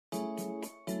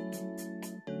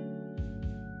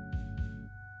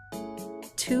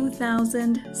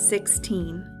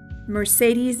2016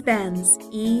 Mercedes-Benz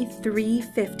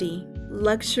E350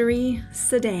 Luxury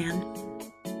Sedan.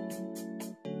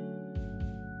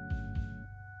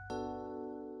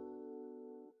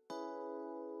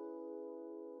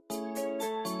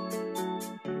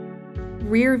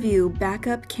 Rear view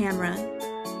backup camera.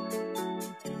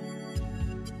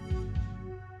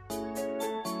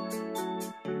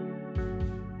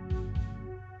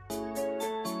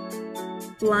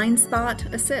 Blind spot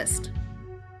assist.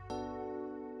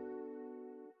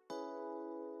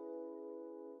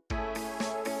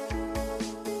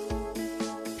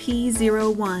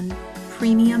 P01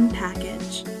 premium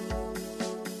package.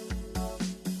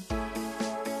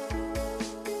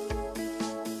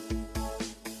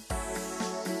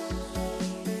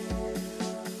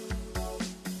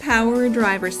 Power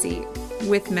driver seat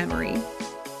with memory.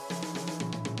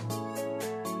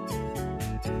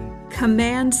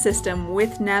 Command system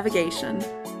with navigation.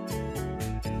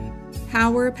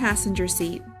 Power passenger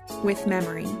seat with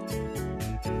memory.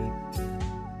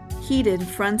 Heated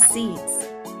front seats.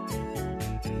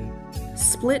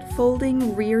 Split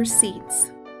folding rear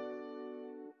seats.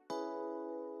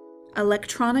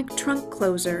 Electronic trunk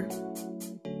closer.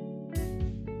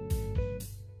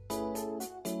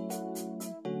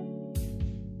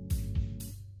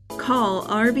 Call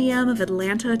RBM of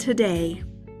Atlanta today.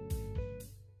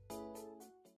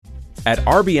 At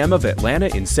RBM of Atlanta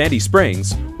in Sandy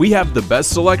Springs, we have the best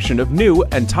selection of new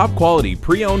and top quality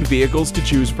pre-owned vehicles to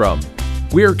choose from.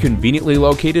 We are conveniently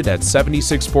located at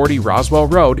 7640 Roswell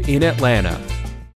Road in Atlanta.